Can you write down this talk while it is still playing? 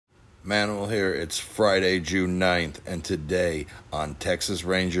Manimal here. It's Friday, June 9th, and today on Texas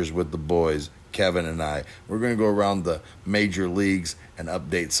Rangers with the Boys, Kevin and we're going to go around the major leagues and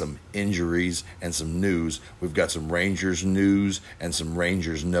update some injuries and some news. We've got some Rangers news and some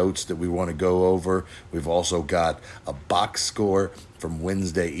Rangers notes that we want to go over. We've also got a box score from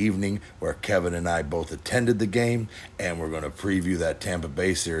Wednesday evening where Kevin and I both attended the game, and we're going to preview that Tampa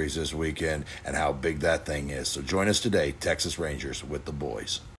Bay series this weekend and how big that thing is. So join us today, Texas Rangers with the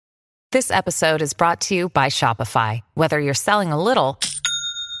Boys. This episode is brought to you by Shopify. Whether you're selling a little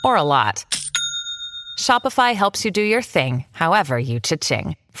or a lot, Shopify helps you do your thing, however you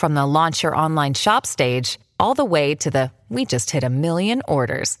cha-ching. From the launch your online shop stage, all the way to the we just hit 1 million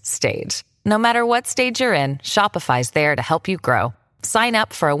orders stage. No matter what stage you're in, Shopify's there to help you grow. Sign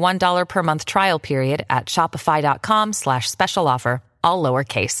up for a $1 per month trial period at shopify.com/special offer, all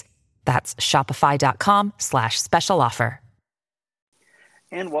lowercase. That's shopify.com/special offer.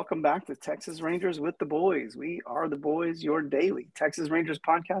 And welcome back to Texas Rangers with the Boys. We are the Boys, your daily Texas Rangers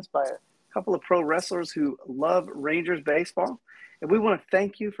podcast by a couple of pro wrestlers who love Rangers baseball. And we want to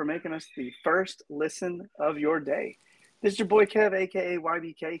thank you for making us the first listen of your day. This is your boy Kev, a.k.a.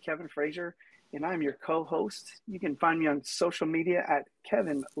 YBK, Kevin Frazier, and I'm your co-host. You can find me on social media at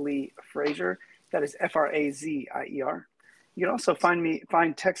Kevin Lee Frazier. That is Frazier. You can also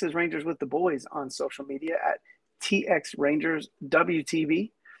find Texas Rangers with the Boys on social media at TX Rangers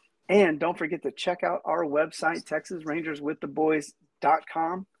WTB. And don't forget to check out our website,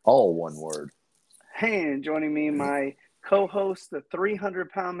 TexasRangersWithTheBoys.com. All one word. And joining me, my co-host, the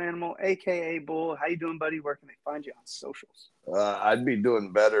 300-pound Manimal, a.k.a. Bull. How you doing, buddy? Where can they find you on socials? I'd be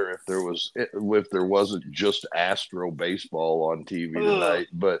doing better if there wasn't just Astro baseball on TV tonight.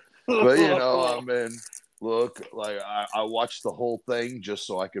 But you know, I mean, look, like I watched the whole thing just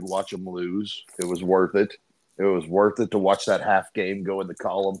so I could watch them lose. It was worth it. It was worth it to watch that half game go in the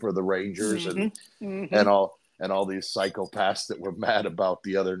column for the Rangers and all these psychopaths that were mad about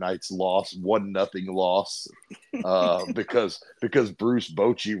the other night's loss, 1-0 loss, because Bruce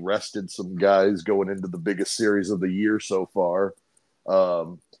Bochy rested some guys going into the biggest series of the year so far. I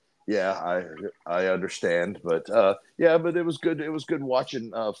understand, but but it was good. It was good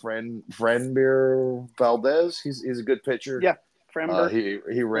watching Framber Valdez. He's a good pitcher. Yeah. Framber.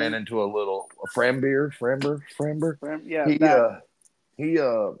 He ran into a little Framber. He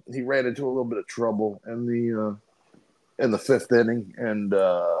ran into a little bit of trouble in the fifth inning, and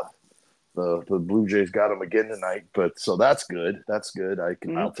the Blue Jays got him again tonight. But so that's good. That's good.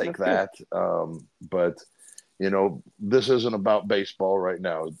 I'll take that. But you know, this isn't about baseball right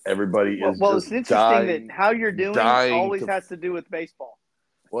now. Everybody is. Well, it's interesting that how you're doing always has to do with baseball.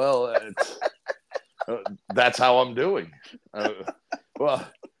 Well, that's how I'm doing.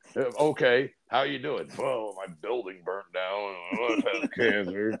 Okay. How you doing? Well, my building burnt down. I had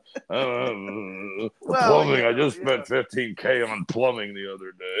cancer. Plumbing. I just spent $15,000 on plumbing the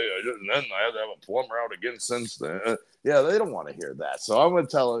other day. I had to have a plumber out again since then. They don't want to hear that. So I'm going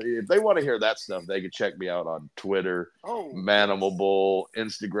to tell them, if they want to hear that stuff, they can check me out on Twitter, Manimal Bull,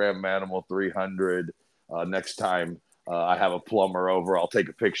 Instagram, Manimal300. Next time I have a plumber over, I'll take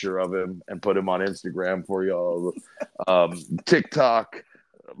a picture of him and put him on Instagram for y'all. TikTok,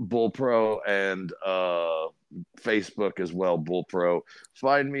 Bull Pro, and Facebook as well, Bull Pro.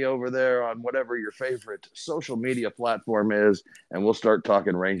 Find me over there on whatever your favorite social media platform is, and we'll start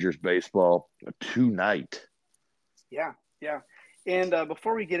talking Rangers baseball tonight. Yeah. And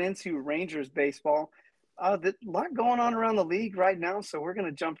before we get into Rangers baseball, a lot going on around the league right now, so we're going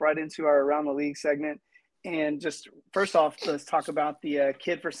to jump right into our Around the League segment. And just first off, let's talk about the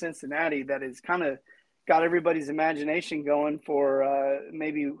kid for Cincinnati that has kind of got everybody's imagination going for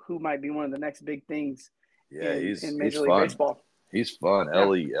maybe who might be one of the next big things in Major League Baseball. He's fun. Yeah.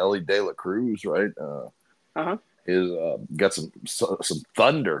 Ellie De La Cruz, right? Is got some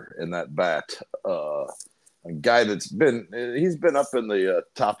thunder in that bat. A guy he's been up in the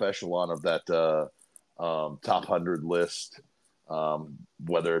top echelon of that top 100 list.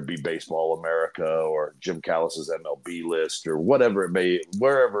 Whether it be Baseball America or Jim Callis's MLB list or whatever it may,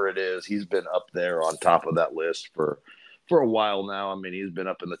 wherever it is, he's been up there on top of that list for a while now. I mean, he's been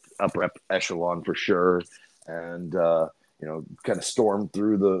up in the upper echelon for sure, and kind of stormed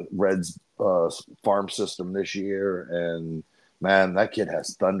through the Reds farm system this year. And man, that kid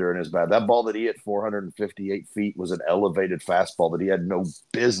has thunder in his bat. That ball that he hit 458 feet was an elevated fastball that he had no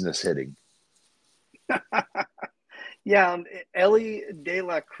business hitting. Yeah, Ellie De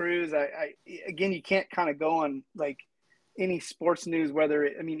La Cruz. Again, you can't kind of go on like any sports news,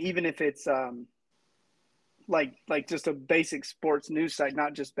 even if it's like just a basic sports news site,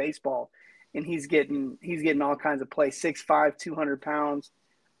 not just baseball. And he's getting all kinds of play. 6'5", 200 pounds.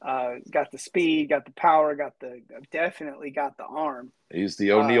 Got the speed, got the power, definitely got the arm. He's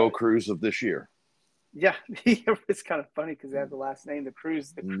the O'Neal Cruz of this year. Yeah, it's kind of funny because they have the last name, the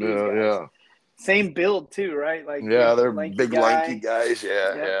Cruz guys. Yeah. Same build too, right? Like they're big lanky guys.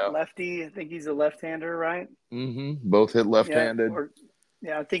 Yeah. Lefty. I think he's a left-hander, right? Mm-hmm. Both hit left-handed.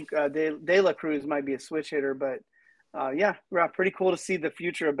 I think De La Cruz might be a switch hitter, but pretty cool to see the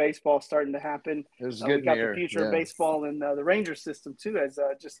future of baseball starting to happen. We got the future of baseball in the Rangers system too. As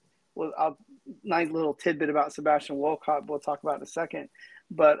nice little tidbit about Sebastian Wolcott. We'll talk about in a second.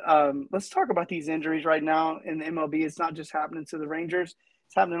 But let's talk about these injuries right now in the MLB. It's not just happening to the Rangers.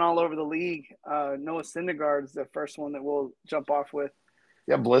 It's happening all over the league. Noah Syndergaard is the first one that we'll jump off with.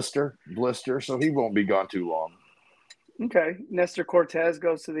 Yeah, blister. So he won't be gone too long. Okay. Nestor Cortez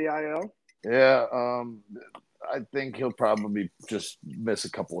goes to the IL. Yeah, I think he'll probably just miss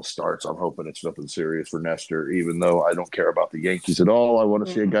a couple of starts. I'm hoping it's nothing serious for Nestor, even though I don't care about the Yankees at all. I want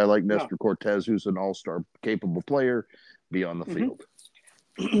to see a guy like Nestor Cortez, who's an all-star capable player, be on the field.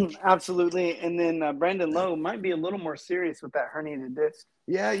 Absolutely. And then Brandon Lowe might be a little more serious with that herniated disc.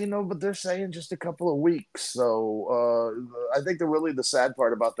 Yeah, but they're saying just a couple of weeks. So I think the sad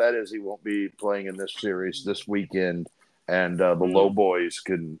part about that is he won't be playing in this series this weekend. And the Lowe boys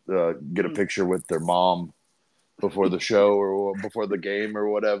can get a picture with their mom before the show or before the game or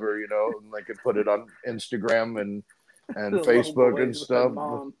whatever, and they could put it on Instagram and Facebook and stuff.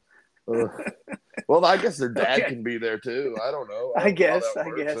 Well, I guess their dad can be there too. I don't know. I guess.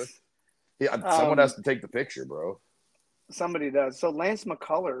 Yeah, someone has to take the picture, bro. Somebody does. So Lance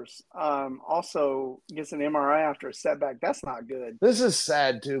McCullers also gets an MRI after a setback. That's not good. This is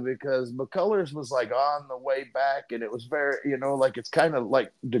sad too because McCullers was like on the way back, and it was very, it's kind of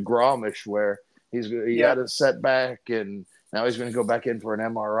like DeGrom-ish where he had a setback, and now he's going to go back in for an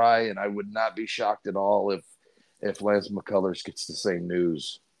MRI. And I would not be shocked at all if Lance McCullers gets the same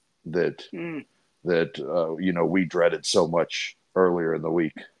news that we dreaded so much earlier in the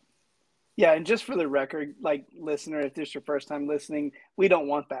week. Yeah, and just for the record, listener, if this is your first time listening, we don't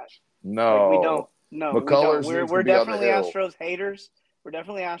want that. No, we don't. No, McCullers we don't. We're definitely Astros haters. We're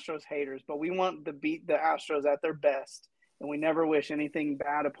definitely Astros haters, but we want to beat the Astros at their best, and we never wish anything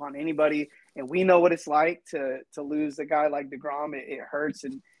bad upon anybody. And we know what it's like to lose a guy like DeGrom. It hurts,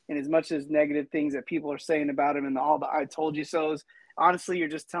 and as much as negative things that people are saying about him and all the "I told you so"s, honestly, you're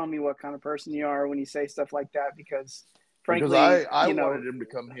just telling me what kind of person you are when you say stuff like that because. Frankly, I wanted him to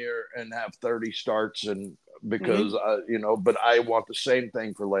come here and have 30 starts, and because but I want the same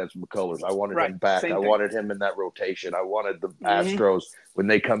thing for Lance McCullers. I wanted him back. I wanted him in that rotation. I wanted the Astros when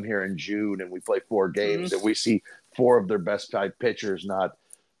they come here in June and we play 4 games that we see 4 of their best 5 pitchers, not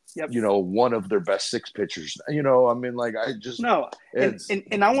one of their best 6 pitchers. I just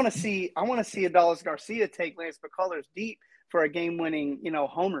and I want to see Adolis Garcia take Lance McCullers deep for a game-winning,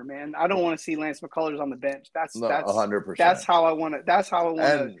 homer, man. I don't want to see Lance McCullers on the bench. That's 100%. That's how I want to. That's how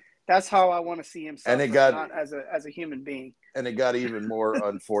I want to see him. And not as a human being. And it got even more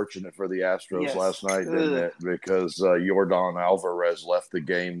unfortunate for the Astros last night, didn't it? Because Yordan Alvarez left the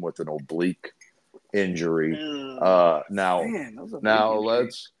game with an oblique injury. Now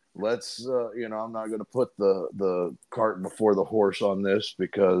let's I'm not going to put the cart before the horse on this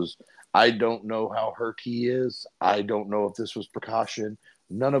because I don't know how hurt he is. I don't know if this was precaution.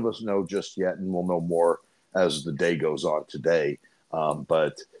 None of us know just yet, and we'll know more as the day goes on today.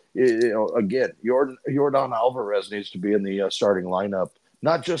 But again, Yordan Alvarez needs to be in the starting lineup,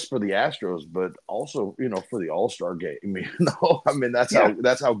 not just for the Astros, but also for the All-Star game.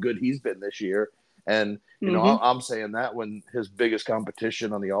 That's how good he's been this year. And I'm saying that when his biggest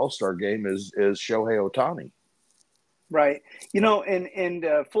competition on the All-Star game is Shohei Ohtani. Right. And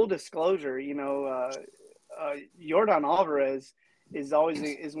full disclosure, Yordan Alvarez is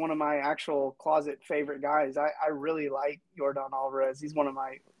one of my actual closet favorite guys. I really like Yordan Alvarez. He's one of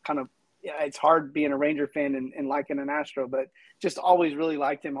my it's hard being a Ranger fan and liking an Astro, but just always really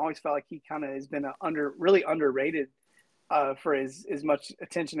liked him. Always felt like he kind of has been really underrated for as much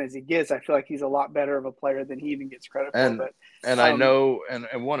attention as he gets. I feel like he's a lot better of a player than he even gets credit for. I know,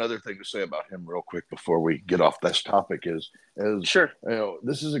 and one other thing to say about him real quick before we get off this topic is sure.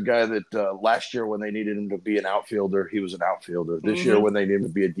 This is a guy that last year when they needed him to be an outfielder, he was an outfielder. This year when they needed him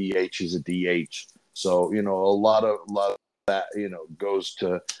to be a DH, he's a DH. So, a lot of that, goes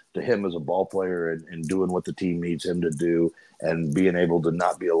to him as a ball player and doing what the team needs him to do and being able to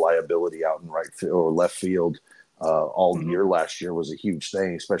not be a liability out in right field or left field. All year last year was a huge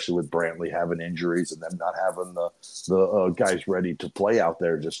thing, especially with Brantley having injuries and them not having the guys ready to play out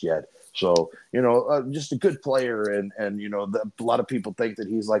there just yet. So, just a good player. And a lot of people think that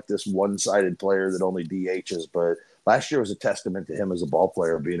he's like this one-sided player that only DHs, but last year was a testament to him as a ball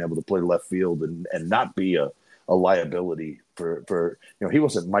player, being able to play left field and not be a liability for he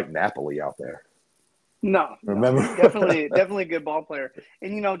wasn't Mike Napoli out there. No, remember, definitely a good ball player.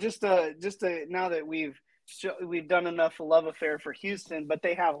 And just now that we've done enough love affair for Houston, but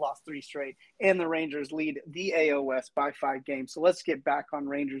they have lost 3 straight, and the Rangers lead the AL West by 5 games. So let's get back on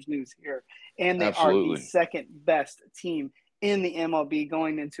Rangers news here. And they Absolutely. are the second best team in the MLB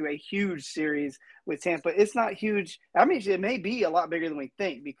going into a huge series with Tampa. It's not huge. I mean, it may be a lot bigger than we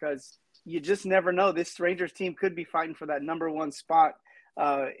think, because you just never know. This Rangers team could be fighting for that number 1 spot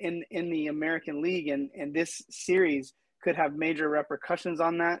in the American League, and this series could have major repercussions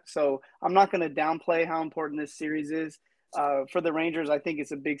on that. So I'm not going to downplay how important this series is for the Rangers. I think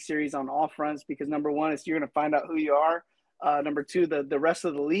it's a big series on all fronts, because number 1 is you're going to find out who you are. Number 2, the rest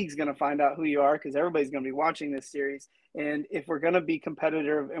of the league's going to find out who you are, because everybody's going to be watching this series. And if we're going to be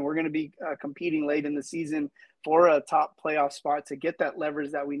competitive and we're going to be competing late in the season for a top playoff spot to get that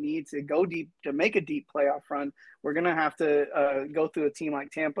leverage that we need to go deep, to make a deep playoff run, we're going to have to go through a team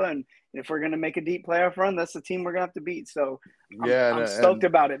like Tampa. And if we're going to make a deep playoff run, that's the team we're going to have to beat. So I'm stoked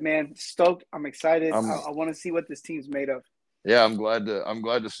about it, man. Stoked. I'm excited. I want to see what this team's made of. Yeah, I'm glad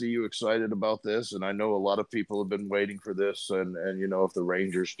to see you excited about this. And I know a lot of people have been waiting for this. And if the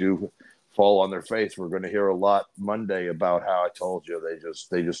Rangers do fall on their face, we're going to hear a lot Monday about how I told you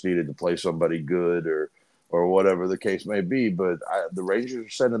they just needed to play somebody good or whatever the case may be. But the Rangers are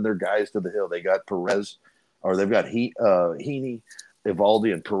sending their guys to the hill. They got Perez, or they've got Heaney,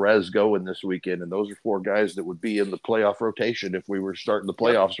 Evaldi, and Perez going this weekend, and those are 4 guys that would be in the playoff rotation if we were starting the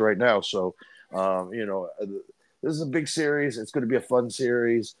playoffs right now. So, this is a big series. It's going to be a fun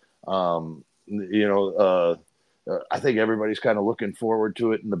series. I think everybody's kind of looking forward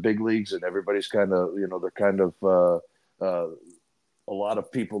to it in the big leagues, and everybody's kind of, they're kind of a lot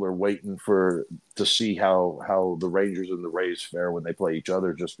of people are waiting to see how the Rangers and the Rays fare when they play each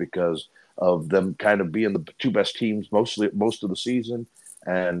other, just because of them kind of being the 2 best teams most of the season.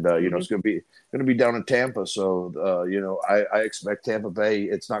 And it's going to be down in Tampa. So I expect Tampa Bay.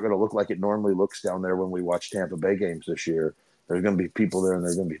 It's not going to look like it normally looks down there when we watch Tampa Bay games this year. There's going to be people there, and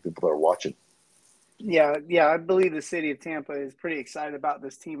there's going to be people that are watching. Yeah, I believe the city of Tampa is pretty excited about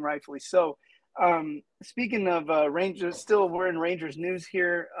this team, rightfully so. Speaking of Rangers, we're in Rangers news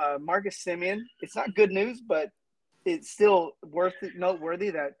here. Marcus Semien, it's not good news, but it's still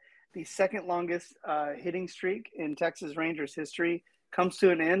noteworthy that the second longest hitting streak in Texas Rangers history comes to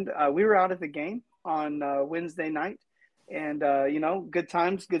an end. We were out at the game on Wednesday night, and good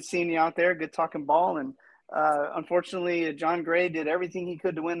times, good seeing you out there, good talking ball. And unfortunately, John Gray did everything he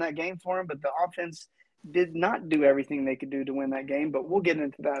could to win that game for him, but the offense did not do everything they could do to win that game. But we'll get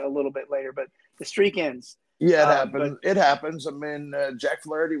into that a little bit later. But the streak ends. Yeah, it happens. It happens. I mean, Jack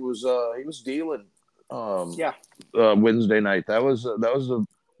Flaherty was dealing. Wednesday night. That was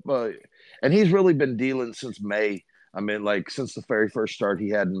and he's really been dealing since May. I mean, like, since the very first start he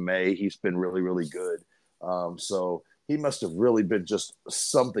had in May, he's been really, really good. So he must have really been just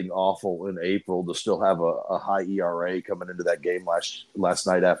something awful in April to still have a high ERA coming into that game last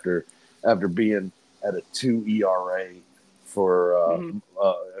night after being at a 2 ERA for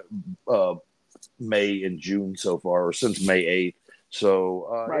May and June so far, or since May 8th.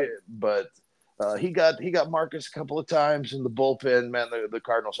 So, right. But he got Marcus a couple of times in the bullpen. Man, the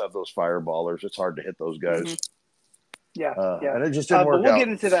Cardinals have those fireballers. It's hard to hit those guys. Mm-hmm. Yeah. And it just didn't work out. We'll get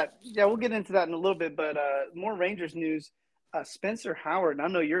into that. Yeah, we'll get into that in a little bit. But more Rangers news. Spencer Howard, and I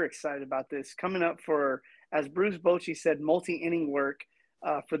know you're excited about this, coming up for, as Bruce Bochy said, multi-inning work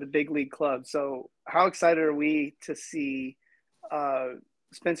for the big league club. So how excited are we to see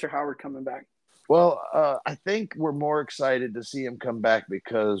Spencer Howard coming back? Well, I think we're more excited to see him come back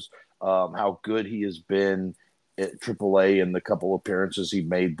because how good he has been at AAA and the couple appearances he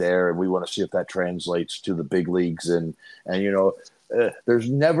made there, and we want to see if that translates to the big leagues. And there's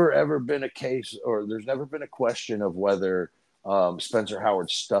never ever been a case, or there's never been a question of whether Spencer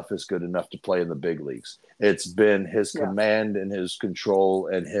Howard's stuff is good enough to play in the big leagues. It's been his command and his control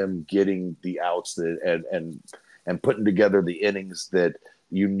and him getting the outs and putting together the innings that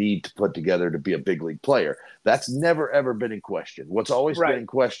you need to put together to be a big league player. That's never ever been in question. What's always been in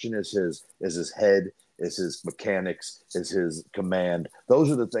question is his head, is his mechanics, is his command.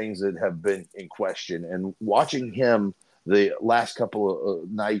 Those are the things that have been in question. And watching him the last couple of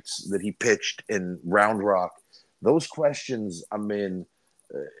nights that he pitched in Round Rock, those questions, I mean,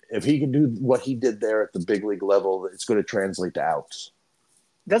 if he can do what he did there at the big league level, it's going to translate to outs.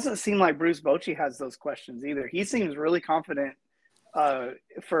 Doesn't seem like Bruce Bochy has those questions either. He seems really confident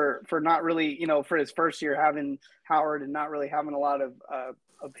for not really, for his first year having Howard and not really having a lot of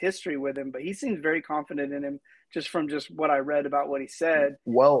history with him, but he seems very confident in him just from what I read about what he said.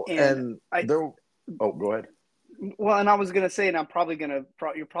 Well, go ahead. Well, and I was going to say, and you're probably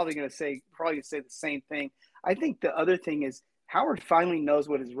going to say the same thing. I think the other thing is Howard finally knows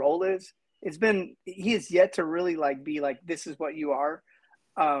what his role is. He has yet to really be like, this is what you are.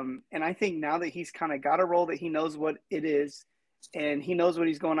 And I think now that he's kind of got a role that he knows what it is and he knows what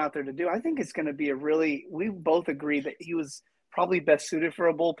he's going out there to do, I think it's going to be we both agree that he was probably best suited for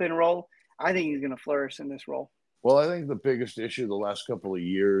a bullpen role. I think he's going to flourish in this role. Well, I think the biggest issue the last couple of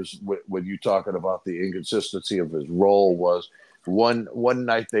years with you talking about the inconsistency of his role was one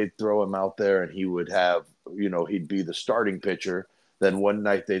night they'd throw him out there and he would have, he'd be the starting pitcher. Then one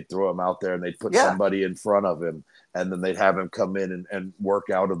night they'd throw him out there and they'd put somebody in front of him, and then they'd have him come in and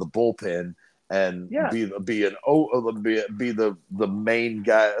work out of the bullpen and be the main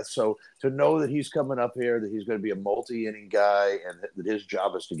guy. So to know that he's coming up here, that he's going to be a multi-inning guy, and that his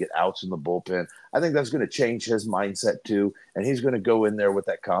job is to get outs in the bullpen, I think that's going to change his mindset too. And he's going to go in there with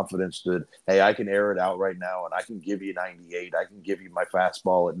that confidence that, hey, I can air it out right now, and I can give you 98. I can give you my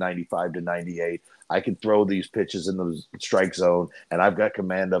fastball at 95 to 98. I can throw these pitches in the strike zone, and I've got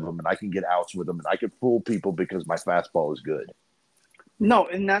command of them, and I can get outs with them, and I can fool people because my fastball is good. No,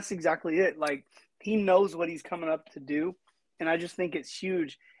 and that's exactly it. He knows what he's coming up to do, and I just think it's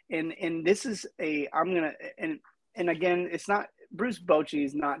huge. And this is and again, it's not Bruce Bochy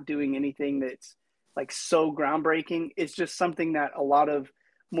is not doing anything that's so groundbreaking. It's just something that a lot of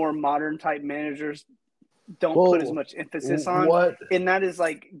more modern type managers don't put as much emphasis on. And that is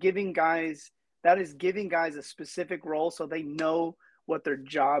giving guys a specific role so they know what their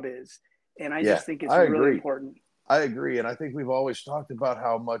job is. And I just think it's really important. I agree. And I think we've always talked about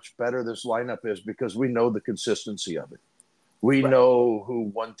how much better this lineup is because we know the consistency of it. We know who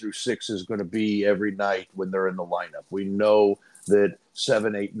 1 through 6 is going to be every night when they're in the lineup. We know that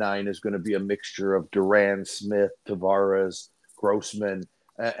 7, 8, 9 is going to be a mixture of Duran, Smith, Tavares, Grossman,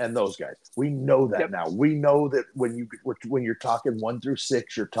 and those guys. We know that now. We know that when you're talking 1 through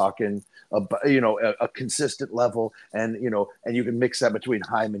 6, you're talking a consistent level, and you can mix that between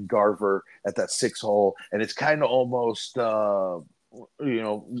Hyman, Garver at that 6 hole, and it's kind of almost that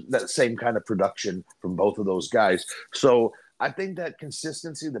same kind of production from both of those guys. So I think that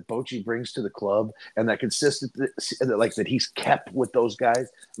consistency that Bochy brings to the club, and that consistency that he's kept with those guys.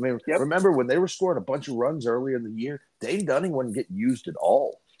 I mean, remember when they were scoring a bunch of runs earlier in the year, Dane Dunning wasn't getting used at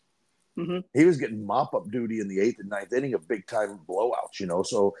all. Mm-hmm. He was getting mop-up duty in the 8th and 9th inning of big-time blowouts,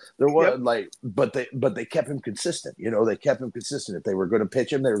 So there was but they kept him consistent. They kept him consistent. If they were going to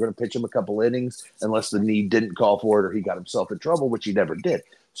pitch him, they were going to pitch him a couple innings, unless the need didn't call for it or he got himself in trouble, which he never did.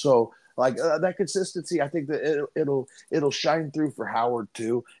 So that consistency, I think that it'll shine through for Howard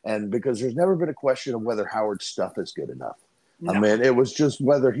too, and because there's never been a question of whether Howard's stuff is good enough. No. I mean, it was just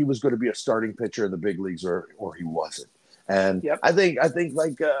whether he was going to be a starting pitcher in the big leagues or he wasn't. And I think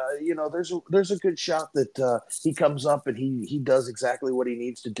there's a good shot that he comes up and he does exactly what he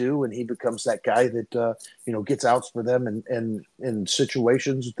needs to do, and he becomes that guy that gets outs for them and in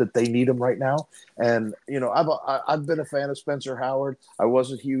situations that they need him right now. And I've been a fan of Spencer Howard. I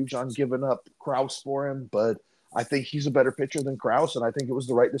wasn't huge on giving up Krause for him, but I think he's a better pitcher than Krause, and I think it was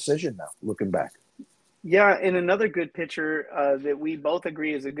the right decision now, looking back. Yeah, and another good pitcher that we both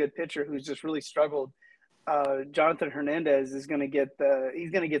agree is a good pitcher who's just really struggled. Jonathan Hernandez is going to get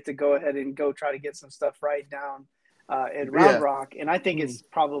to go ahead and go try to get some stuff right down at Round Rock, and I think it's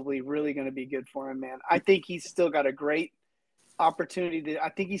probably really going to be good for him, man. I think he's still got a great opportunity. I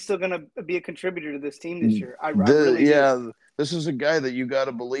think he's still going to be a contributor to this team this year. I really do. This is a guy that you got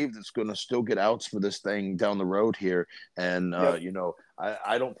to believe that's going to still get outs for this thing down the road here, and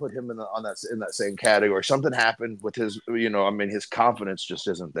I don't put him in that same category. Something happened with his, his confidence just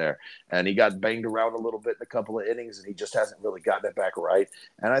isn't there, and he got banged around a little bit in a couple of innings, and he just hasn't really gotten it back right.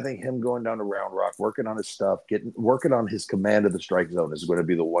 And I think him going down to Round Rock, working on his stuff, working on his command of the strike zone is going to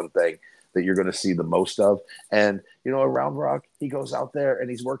be the one thing that you're going to see the most of. And, at Round Rock, he goes out there and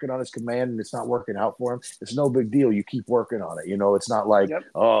he's working on his command and it's not working out for him. It's no big deal. You keep working on it. It's not like,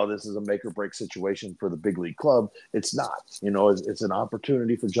 this is a make or break situation for the big league club. It's not, it's an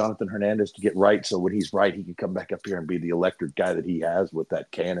opportunity for Jonathan Hernandez to get right. So when he's right, he can come back up here and be the electric guy that he has with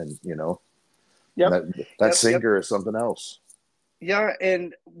that cannon, that sinker is something else. Yeah,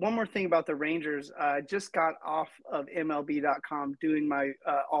 and one more thing about the Rangers. I just got off of MLB.com doing my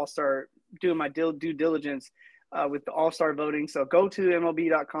due diligence with the All-Star voting. So go to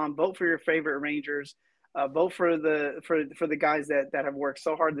MLB.com, vote for your favorite Rangers, vote for the guys that have worked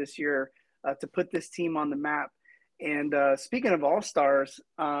so hard this year to put this team on the map. And speaking of All-Stars,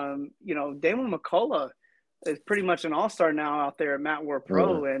 Damon McCullough is pretty much an all-star now out there at Matt War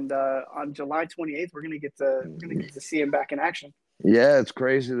Pro, and on July 28th, we're gonna get to see him back in action. Yeah, it's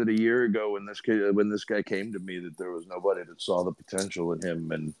crazy that a year ago when this guy came to me, that there was nobody that saw the potential in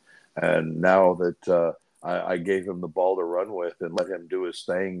him, and now that I gave him the ball to run with and let him do his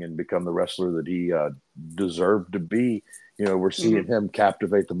thing and become the wrestler that he deserved to be. We're seeing him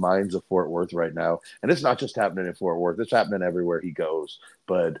captivate the minds of Fort Worth right now, and it's not just happening in Fort Worth; it's happening everywhere he goes.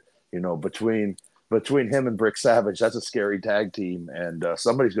 But between him and Brick Savage, that's a scary tag team, and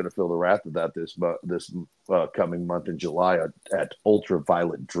somebody's going to feel the wrath of that this coming month in July at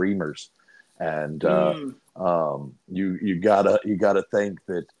Ultraviolet Dreamers, and you gotta think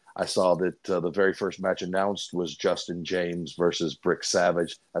that I saw that the very first match announced was Justin James versus Brick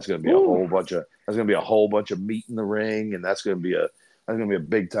Savage. That's going to be a whole bunch of meat in the ring, and that's going to be a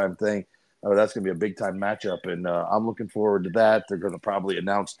big time thing. That's going to be a big time matchup, and I'm looking forward to that. They're going to probably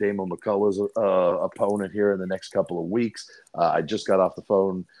announce Damon McCullough's opponent here in the next couple of weeks. I just got off the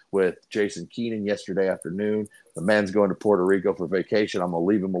phone with Jason Keenan yesterday afternoon. The man's going to Puerto Rico for vacation. I'm going to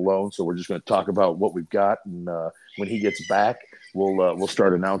leave him alone, so we're just going to talk about what we've got, and when he gets back, we'll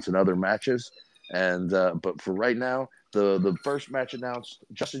start announcing other matches. And but for right now, the first match announced,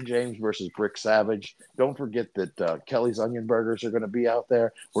 Justin James versus Brick Savage. Don't forget that Kelly's Onion Burgers are going to be out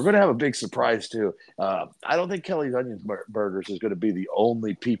there. We're going to have a big surprise too. I don't think Kelly's Onion Burgers is going to be the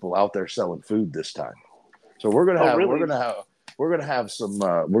only people out there selling food this time. So we're going to have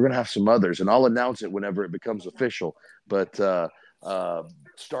some others, and I'll announce it whenever it becomes official. But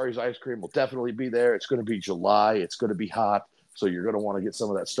Starry's Ice Cream will definitely be there. It's going to be July. It's going to be hot. So you're going to want to get some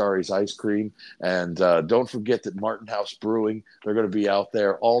of that Starry's ice cream. And don't forget that Martin House Brewing, they're going to be out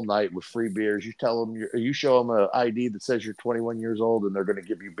there all night with free beers. You tell them, you show them an ID that says you're 21 years old, and they're going to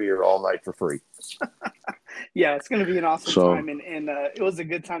give you beer all night for free. Yeah, it's going to be an awesome time. And it was a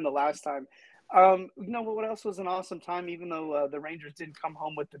good time the last time. What else was an awesome time, even though the Rangers didn't come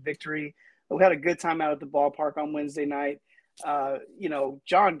home with the victory? We had a good time out at the ballpark on Wednesday night.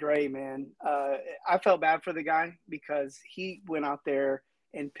 John Gray, man, I felt bad for the guy because he went out there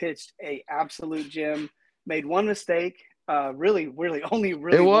and pitched a absolute gem, made one mistake. Really only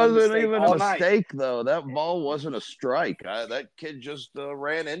it wasn't even a mistake though. That ball wasn't a strike. That kid just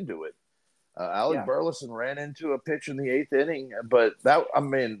ran into it. Alec Burleson ran into a pitch in the 8th inning, but that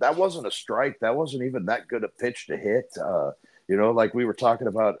wasn't a strike. That wasn't even that good a pitch to hit. Like we were talking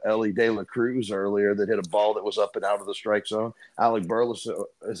about Ellie De La Cruz earlier that hit a ball that was up and out of the strike zone. Alec Burleson,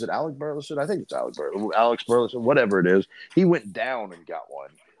 is it Alec Burleson? I think it's Alex Burleson, whatever it is. He went down and got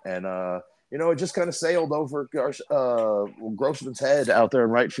one. And, it just kind of sailed over Grossman's head out there in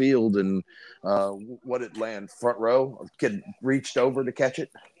right field. And what it land? Front row? Kid reached over to catch it.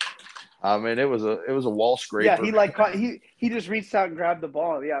 I mean, it was a wall scraper. Yeah, he just reached out and grabbed the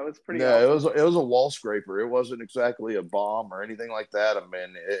ball. Yeah, it was pretty. Yeah, awesome. it was a wall scraper. It wasn't exactly a bomb or anything like that. I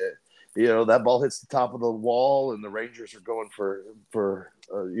mean, that ball hits the top of the wall, and the Rangers are going for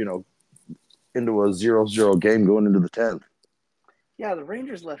into a 0-0 game going into the 10th. Yeah, the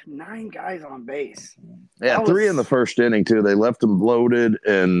Rangers left 9 guys on base. Yeah, 3 in the first inning too. They left them loaded,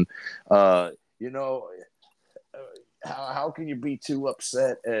 and how can you be too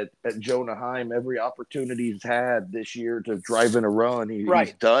upset at Jonah Heim? Every opportunity he's had this year to drive in a run,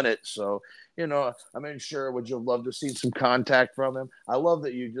 he's done it. So, sure, would you have loved to see some contact from him? I love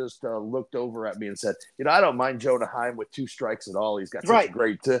that you just looked over at me and said, I don't mind Jonah Heim with 2 strikes at all. He's got such a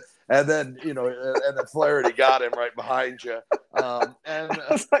great and then, and then Flaherty got him right behind you. And I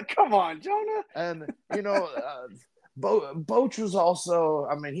was like, come on, Jonah. And, Boch was also,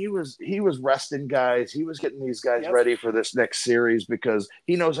 he was resting guys. He was getting these guys ready for this next series because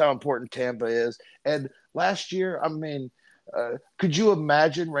he knows how important Tampa is. And last year, could you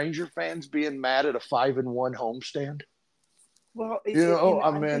imagine Ranger fans being mad at a 5-1 homestand? Well,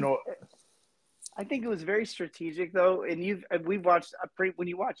 I think it was very strategic though. And we've watched when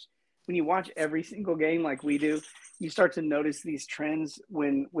you watch every single game like we do, you start to notice these trends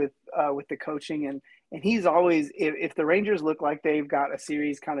with the coaching and he's always, if the Rangers look like they've got a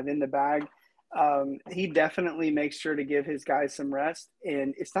series kind of in the bag, he definitely makes sure to give his guys some rest.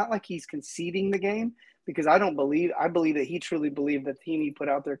 And it's not like he's conceding the game because I believe that he truly believed the team he put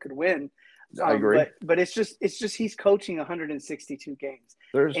out there could win. I agree. But it's just he's coaching 162 games.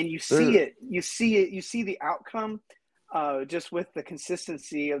 You see the outcome just with the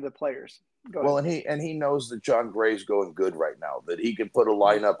consistency of the players. Well, and he knows that John Gray's going good right now, that he can put a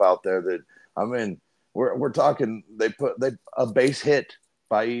lineup out there that, we're talking, they put a base hit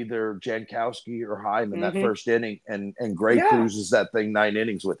by either Jankowski or Heim in that first inning, and Gray cruises that thing 9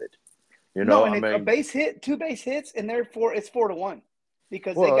 innings with it. A base hit, 2 base hits, and therefore it's 4-1.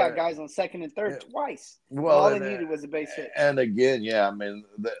 because they Well, got guys on second and third twice. Well, all they needed was a base hit. And again, yeah, I mean,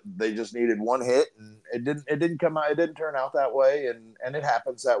 they just needed one hit, and it didn't come out. It didn't turn out that way, and it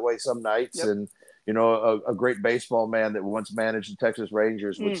happens that way some nights. Yep. And you know, a great baseball man that once managed the Texas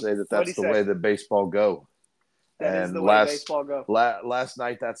Rangers would say that that's the way that baseball go. That is the way baseball go. Last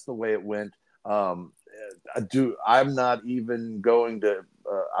night, that's the way it went. I'm not even going to.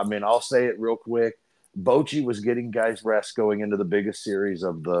 I mean, I'll say it real quick. Bochy was getting guys rest going into the biggest series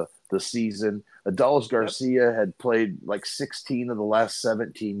of the season. Adolis Garcia had played like 16 of the last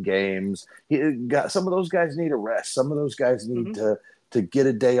 17 games. Some of those guys need a rest. Some of those guys need to get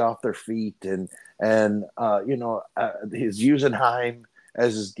a day off their feet. And you know, he's using Heim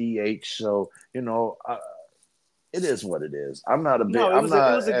as his DH. So, you know, it is what it is. I'm not a big. No, it was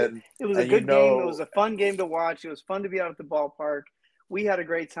a good game. It was a fun game to watch. It was fun to be out at the ballpark. We had a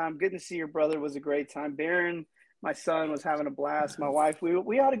great time. Getting to see your brother was a great time. Barron, my son, was having a blast. My wife,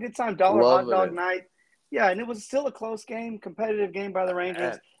 we had a good time. Hot dog night. Yeah, and it was still a close game, competitive game by the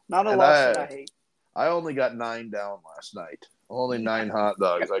Rangers. Not a loss that I hate. I only got 9 down last night. Only 9 hot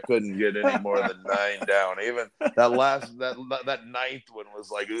dogs. I couldn't get any more than 9 down. Even that ninth one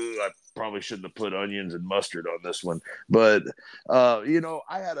was like, ooh, I probably shouldn't have put onions and mustard on this one. But you know,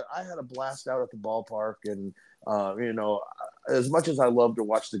 I had a blast out at the ballpark, and you know, as much as I love to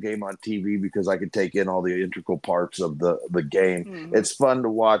watch the game on TV because I could take in all the integral parts of the game, it's fun to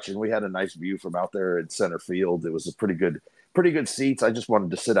watch. And we had a nice view from out there in center field. It was a pretty good seats. I just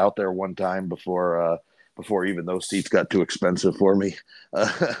wanted to sit out there one time before even those seats got too expensive for me.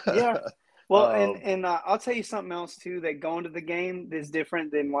 Yeah. Well, and I'll tell you something else too, that going to the game is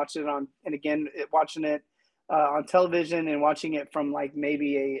different than watching it on television and watching it from like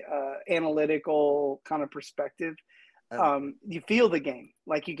maybe a analytical kind of perspective. You feel the game,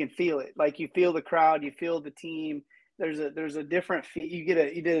 like you can feel it, like you feel the crowd, you feel the team. There's a different feel. You get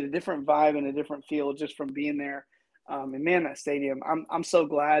a different vibe and a different feel just from being there. And man, that stadium, I'm so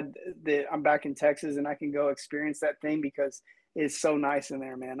glad that I'm back in Texas and I can go experience that thing because it's so nice in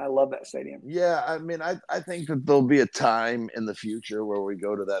there, man. I love that stadium. Yeah, I mean, I think that there'll be a time in the future where we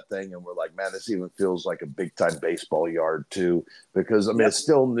go to that thing and we're like, man, this even feels like a big time baseball yard too. Because I mean, it's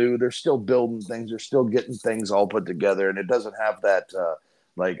still new. They're still building things. They're still getting things all put together, and it doesn't have that.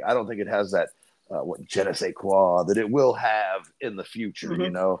 I don't think it has that. What je ne sais quoi that it will have in the future, you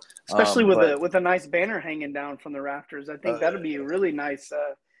know, especially with a nice banner hanging down from the rafters. I think that'll be a really nice.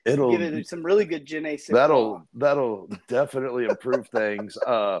 It'll give it some really good je ne sais quoi. That'll definitely improve things.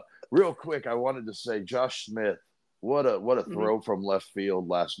 Real quick, I wanted to say Josh Smith. What a throw from left field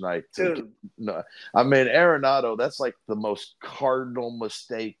last night. No, I mean, Arenado, that's like the most cardinal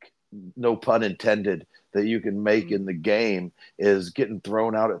mistake, no pun intended, that you can make in the game is getting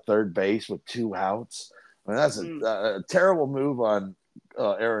thrown out at third base with 2 outs. I mean, that's a terrible move on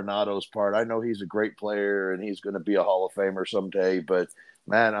Arenado's part. I know he's a great player and he's going to be a Hall of Famer someday, but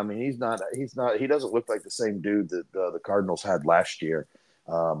man, I mean, he doesn't look like the same dude that the Cardinals had last year.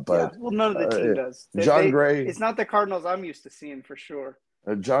 But none of the team does. Gray, it's not the Cardinals I'm used to seeing for sure.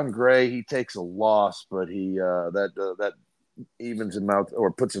 John Gray, he takes a loss, but he that evens him out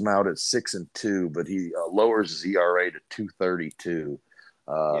or puts him out at 6-2, but he lowers his ERA to 2.32.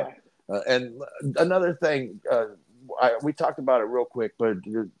 And another thing, we talked about it real quick, but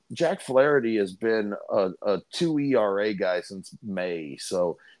Jack Flaherty has been a 2 ERA guy since May.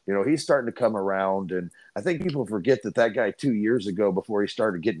 So, you know, he's starting to come around. And I think people forget that guy 2 years ago, before he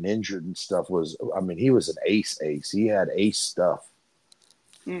started getting injured and stuff, he was an ace. He had ace stuff.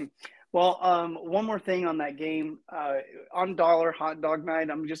 Well, one more thing on that game, on Dollar Hot Dog Night,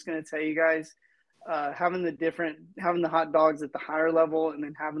 I'm just going to tell you guys, having the hot dogs at the higher level and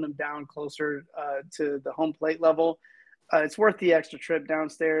then having them down closer to the home plate level, it's worth the extra trip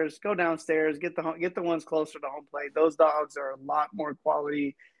downstairs. Go downstairs, get the ones closer to home plate. Those dogs are a lot more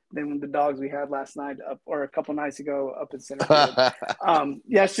quality than the dogs we had last night or a couple nights ago up in center field.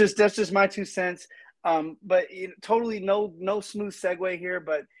 That's just my 2 cents. But totally no smooth segue here,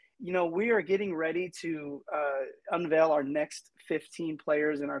 but you know, we are getting ready to unveil our next 15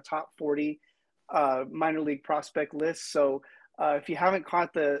 players in our top 40 minor league prospect list. So if you haven't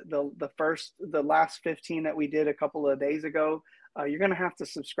caught the last 15 that we did a couple of days ago, you're going to have to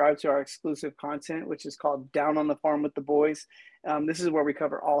subscribe to our exclusive content, which is called Down on the Farm with the Boys. This is where we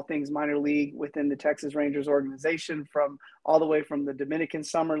cover all things minor league within the Texas Rangers organization, all the way from the Dominican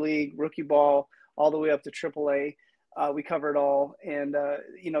Summer League, rookie ball, all the way up to AAA. We cover it all. And,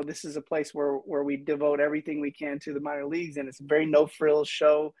 you know, this is a place where we devote everything we can to the minor leagues. And it's a very no frills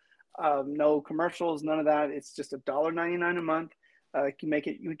show, no commercials, none of that. It's just $1.99 a month.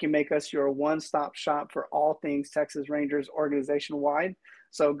 We can make us your one-stop shop for all things Texas Rangers organization wide.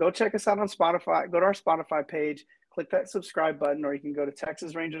 So go check us out on Spotify. Go to our Spotify page, click that subscribe button, or you can go to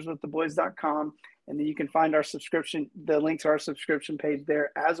TexasRangersWithTheBoys.com, and then you can find our subscription, the link to our subscription page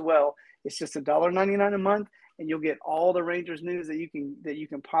there as well. It's just $1.99 a month, and you'll get all the Rangers news that you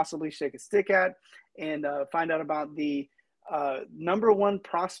can possibly shake a stick at, and find out about the number one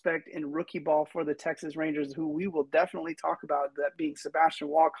prospect in rookie ball for the Texas Rangers, who we will definitely talk about, that being Sebastian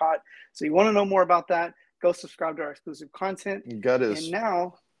Walcott. So you want to know more about that, go subscribe to our exclusive content. He got his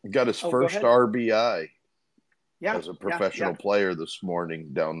first RBI as a professional player this morning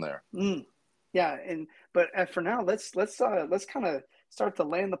down there. But for now, let's kind of start to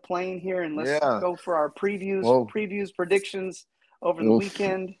land the plane here, and let's go for our previews, predictions over the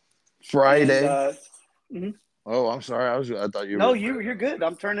weekend. Friday. Oh, I'm sorry. I thought you were. No, you're good.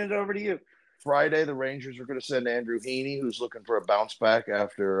 I'm turning it over to you. Friday, the Rangers are going to send Andrew Heaney, who's looking for a bounce back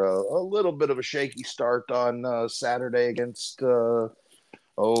after a little bit of a shaky start on Saturday against who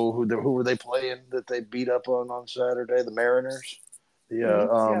were they playing that they beat up on Saturday? The Mariners.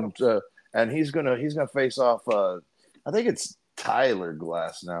 And he's gonna face off. I think it's Tyler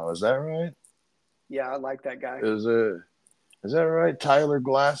Glass now. Is that right? Yeah, I like that guy. Is that right? Tyler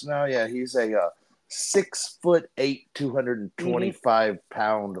Glass now. Yeah, he's a 6'8",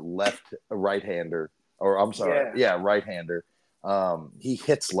 225-pound right-hander. Or I'm sorry, right-hander. He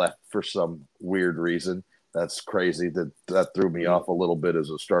hits left for some weird reason. That's crazy. That threw me off a little bit as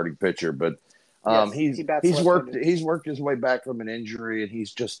a starting pitcher, but he's worked his way back from an injury, and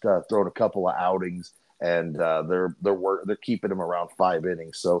he's just thrown a couple of outings, and they're keeping him around 5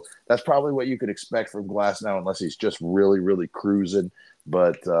 innings. So that's probably what you could expect from Glass now, unless he's just really, really cruising.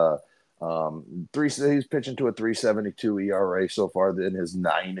 But he's pitching to a 3.72 ERA so far in his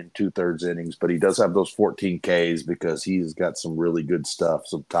 9 2/3 innings, but he does have those 14 Ks because he's got some really good stuff,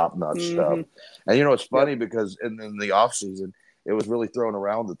 some top-notch stuff. And it's funny because in the offseason, it was really thrown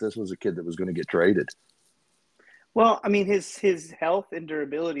around that this was a kid that was going to get traded. Well, I mean, his health and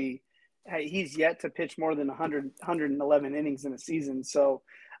durability, he's yet to pitch more than 111 innings in a season. So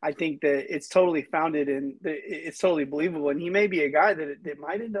I think that it's totally founded and it's totally believable. And he may be a guy that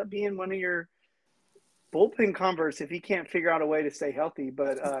might end up being one of your bullpen converts if he can't figure out a way to stay healthy.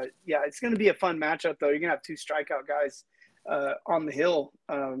 But it's going to be a fun matchup, though. You're going to have 2 strikeout guys on the hill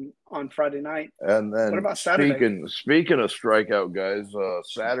on Friday night. And then what about Saturday? Speaking of strikeout guys,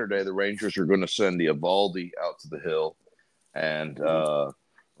 Saturday the Rangers are going to send the Eovaldi out to the hill, and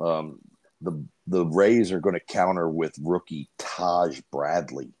the Rays are going to counter with rookie Taj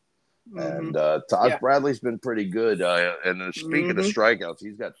Bradley. And Taj Bradley's been pretty good. And speaking of strikeouts,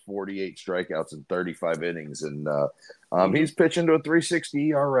 he's got 48 strikeouts in 35 innings, and he's pitching to a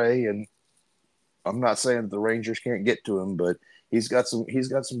 3.60 ERA. And I'm not saying that the Rangers can't get to him, but he's got some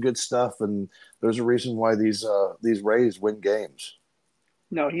good stuff, and there's a reason why these Rays win games.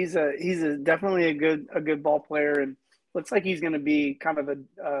 No, he's definitely a good ball player, and looks like he's going to be kind of a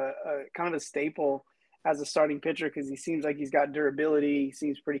staple as a starting pitcher because he seems like he's got durability. He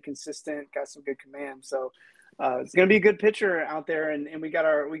seems pretty consistent, got some good command. So it's going to be a good pitcher out there, and we got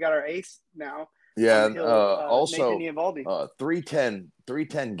our ace now. Yeah, also Nathan Eovaldi.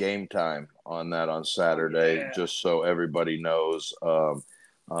 3:10 game time on Saturday, just so everybody knows.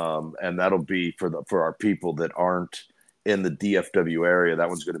 And that'll be for our people that aren't in the DFW area. That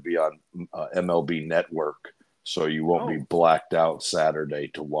one's going to be on MLB Network, so you won't be blacked out Saturday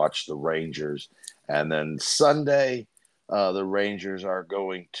to watch the Rangers. And then Sunday, the Rangers are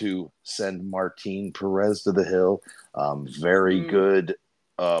going to send Martin Perez to the hill. Very good.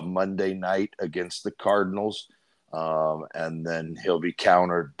 Monday night against the Cardinals, and then he'll be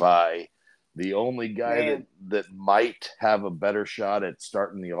countered by the only guy that might have a better shot at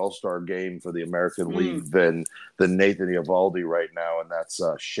starting the All-Star game for the American League than Nathan Eovaldi right now, and that's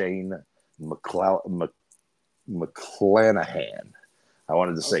Shane McClanahan. I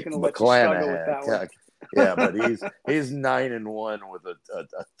wanted to say McClanahan. Yeah, but he's 9-1 with a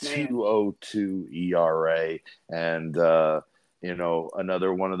 2.02 ERA, and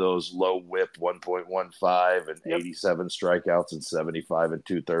another one of those low whip 1.15 and 87 strikeouts and 75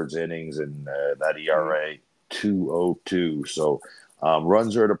 2/3 innings, and that ERA 2.02. So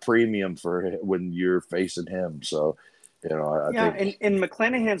runs are at a premium for when you're facing him. So, I think. And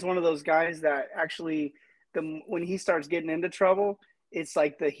McClanahan's one of those guys that actually, when he starts getting into trouble, it's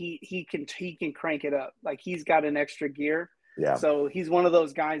like he can crank it up. Like he's got an extra gear. Yeah. So he's one of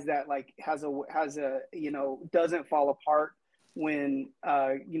those guys that like has a doesn't fall apart when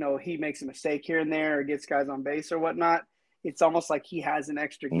he makes a mistake here and there or gets guys on base or whatnot. it's almost like he has an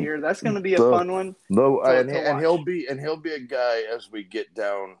extra gear. That's going to be a fun one. No, to and watch. he'll be a guy as we get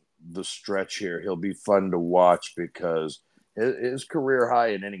down the stretch here. He'll be fun to watch because his career high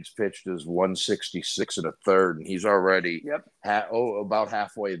in innings pitched is 166 and a third, and he's already about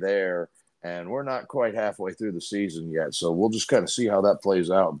halfway there. And we're not quite halfway through the season yet, so we'll just kind of see how that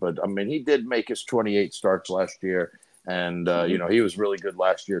plays out. But I mean, he did make his 28 starts last year, and you know, he was really good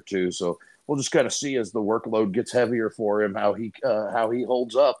last year too. So we'll just kind of see as the workload gets heavier for him how he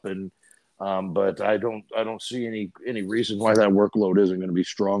holds up. And but I don't see any reason why that workload isn't going to be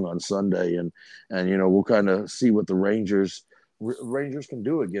strong on Sunday. And you know, we'll kind of see what the Rangers can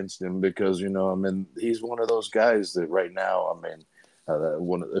do against him, because you know, I mean, he's one of those guys that right now, I mean,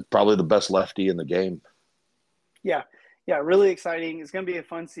 probably the best lefty in the game. Yeah, really exciting. It's going to be a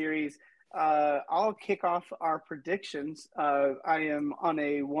fun series. I'll kick off our predictions. I am on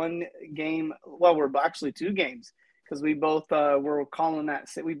a 1 game. Well, we're actually 2 games because we both were calling that.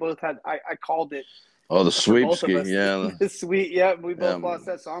 We both had. I called it. Oh, the sweepskate, yeah. The sweet, yeah. We both lost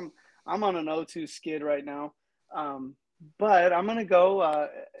that, so I'm on an 0-2 skid right now. But I'm gonna go.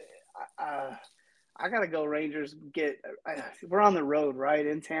 I gotta go. Rangers we're on the road, right,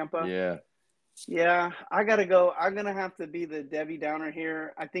 in Tampa. Yeah, I gotta go. I'm gonna have to be the Debbie Downer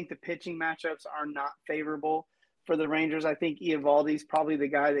here. I think the pitching matchups are not favorable for the Rangers. I think Eovaldi's probably the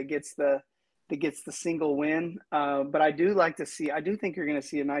guy that gets the single win. But I do think you're gonna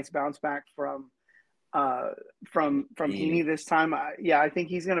see a nice bounce back from Heaney this time. I think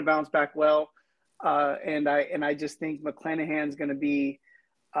he's gonna bounce back well. And I just think McClanahan's gonna be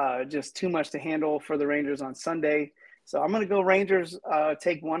just too much to handle for the Rangers on Sunday. So I'm going to go Rangers.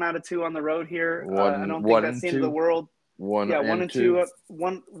 Take 1 out of 2 on the road here. I don't think that's the end of the world. 1 and 2.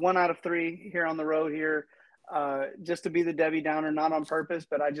 1 out of 3 here on the road here. Just to be the Debbie Downer, not on purpose,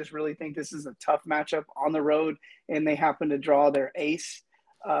 but I just really think this is a tough matchup on the road, and they happen to draw their ace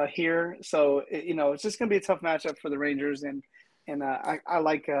here. So you know, it's just going to be a tough matchup for the Rangers, and I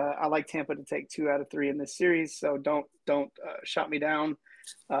like Tampa to take 2 out of 3 in this series. So don't shut me down.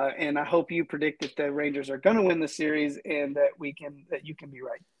 And I hope you predict that the Rangers are going to win the series, and that you can be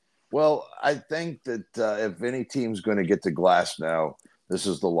right. Well, I think that if any team's going to get to Glass now, this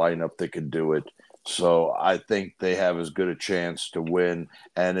is the lineup that can do it. So I think they have as good a chance to win.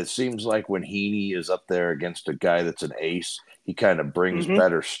 And it seems like when Heaney is up there against a guy that's an ace, he kind of brings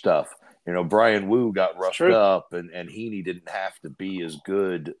better stuff. You know, Brian Wu got roughed up, and Heaney didn't have to be as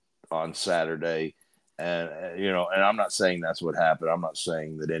good on Saturday. And, you know, and I'm not saying that's what happened. I'm not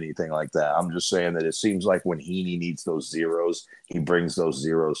saying that anything like that. I'm just saying that it seems like when Heaney needs those zeros, he brings those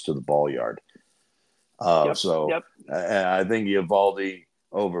zeros to the ball yard. I think Eovaldi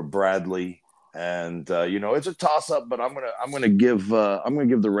over Bradley, and you know, it's a toss up, but I'm gonna give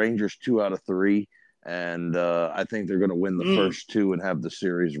the Rangers 2 out of 3, and I think they're gonna win the first 2 and have the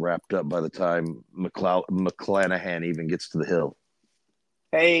series wrapped up by the time McClanahan even gets to the hill.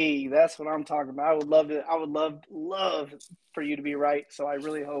 Hey, that's what I'm talking about. I would love for you to be right. So I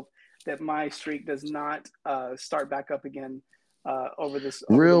really hope that my streak does not start back up again over the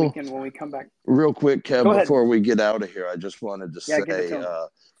weekend when we come back. Real quick, Kev, before we get out of here, I just wanted to say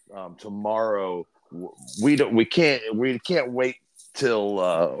tomorrow we can't wait till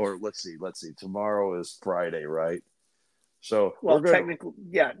or let's see. Tomorrow is Friday, right? So technically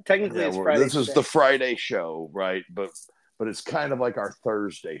it's Friday. This is the Friday show, right? But it's kind of like our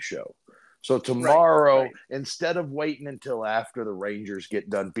Thursday show. So tomorrow, instead of waiting until after the Rangers get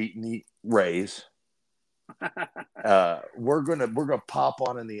done beating the Rays, we're gonna pop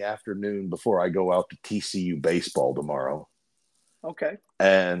on in the afternoon before I go out to TCU baseball tomorrow. Okay.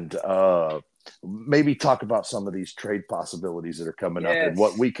 And maybe talk about some of these trade possibilities that are coming up, and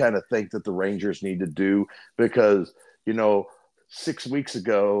what we kind of think that the Rangers need to do, because, you know, 6 weeks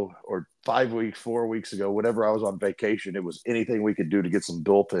ago or 5 weeks, 4 weeks ago, whenever I was on vacation, it was anything we could do to get some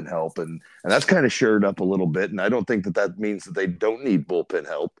bullpen help. And that's kind of shored up a little bit. And I don't think that means that they don't need bullpen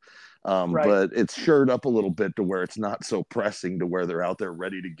help. But it's shored up a little bit to where it's not so pressing, to where they're out there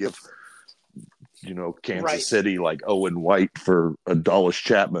ready to give, you know, Kansas City like Owen White for Adolis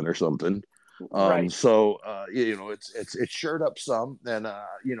Chapman or something. So, you know, it's shored up some, and,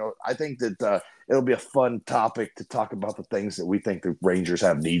 you know, I think that, it'll be a fun topic to talk about the things that we think the Rangers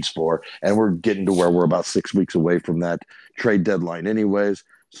have needs for. And we're getting to where we're about 6 weeks away from that trade deadline anyways.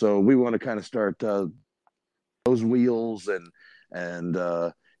 So we want to kind of start, those wheels, and,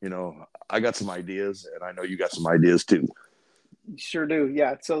 you know, I got some ideas, and I know you got some ideas too. Sure do.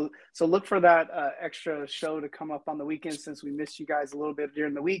 Yeah. So look for that extra show to come up on the weekend, since we missed you guys a little bit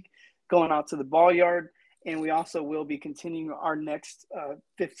during the week, going out to the ball yard. And we also will be continuing our next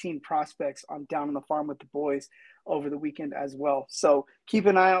 15 prospects on Down on the Farm with the Boys over the weekend as well. So keep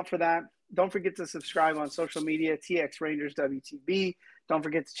an eye out for that. Don't forget to subscribe on social media, TX Rangers WTB. Don't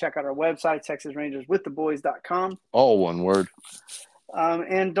forget to check out our website, TexasRangersWithTheBoys.com. All one word.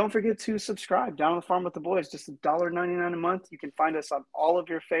 And don't forget to subscribe. Down on the Farm with the Boys, just $1.99 a month. You can find us on all of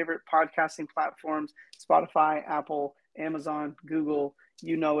your favorite podcasting platforms, Spotify, Apple, Amazon, Google.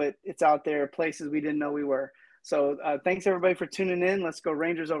 You know it. It's out there, places we didn't know we were. So thanks, everybody, for tuning in. Let's go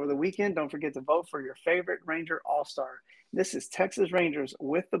Rangers over the weekend. Don't forget to vote for your favorite Ranger All-Star. This is Texas Rangers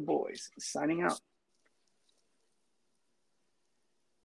with the Boys, signing out.